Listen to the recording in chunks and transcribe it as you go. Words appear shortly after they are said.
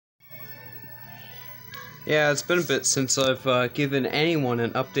Yeah, it's been a bit since I've given anyone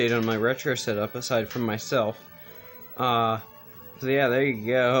an update on my retro setup aside from myself. So yeah, there you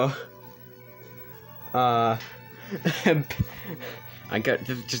go. I got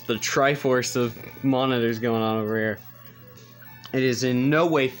just the Triforce of monitors going on over here. It is in no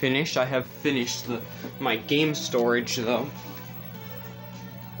way finished. I have finished my game storage though.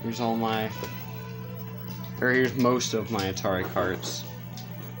 Here's here's most of my Atari carts.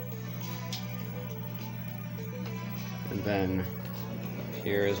 And then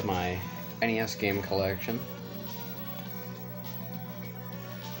here is my NES game collection.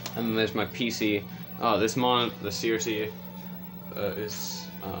 And then there's my PC. Oh, the CRT is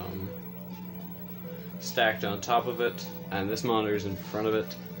stacked on top of it, and this monitor is in front of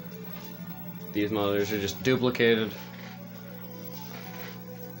it. These monitors are just duplicated.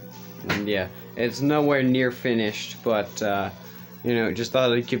 And yeah, it's nowhere near finished, but you know, just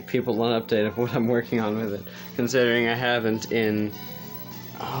thought I'd give people an update of what I'm working on with it, considering I haven't in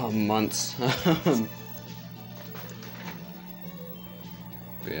months.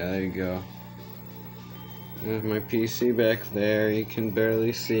 Yeah, there you go. There's my PC back there. You can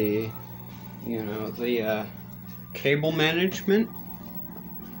barely see, you know, the cable management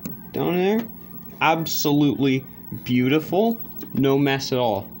down there. Absolutely beautiful. No mess at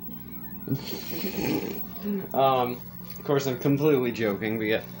all. Of course, I'm completely joking, but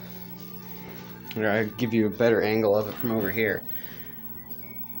yeah. I'll give you a better angle of it from over here.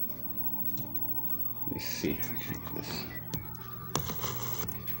 Let me see how I can get this.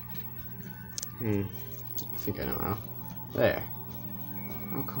 I think I know how. There.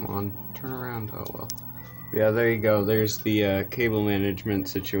 Oh, come on. Turn around. Oh, well. Yeah, there you go. There's the cable management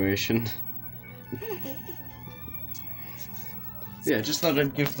situation. Yeah, just thought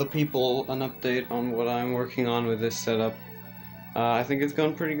I'd give the people an update on what I'm working on with this setup. I think it's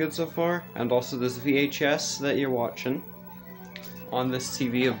gone pretty good so far. And also this VHS that you're watching on this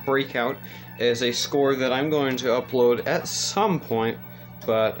TV of Breakout is a score that I'm going to upload at some point,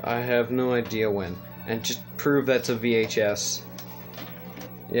 but I have no idea when. And just prove that's a VHS.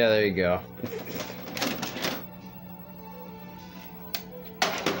 Yeah, there you go.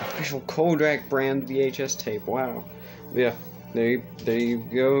 Official Kodak brand VHS tape. Wow. Yeah, there you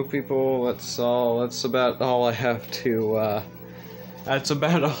go, people. That's about all I have to. That's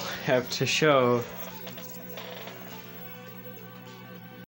about all I have to show.